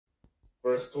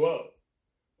Verse 12.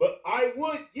 But I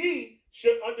would ye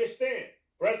should understand,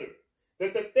 brethren,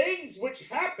 that the things which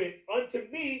happened unto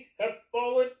me have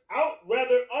fallen out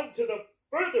rather unto the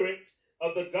furtherance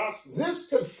of the gospel. This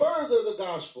could further the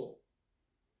gospel.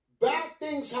 Bad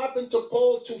things happened to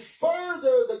Paul to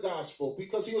further the gospel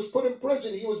because he was put in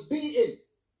prison. He was beaten.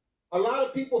 A lot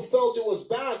of people felt it was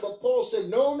bad, but Paul said,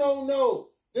 no, no, no.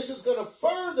 This is going to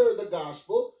further the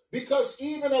gospel because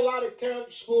even a lot of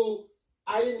camps who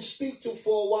I didn't speak to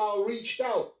for a while reached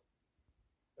out.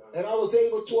 And I was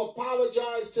able to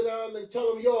apologize to them and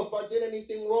tell them, yo, if I did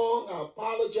anything wrong, I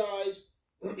apologize.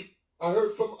 I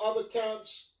heard from other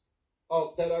camps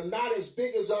that are not as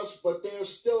big as us, but they're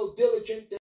still diligent.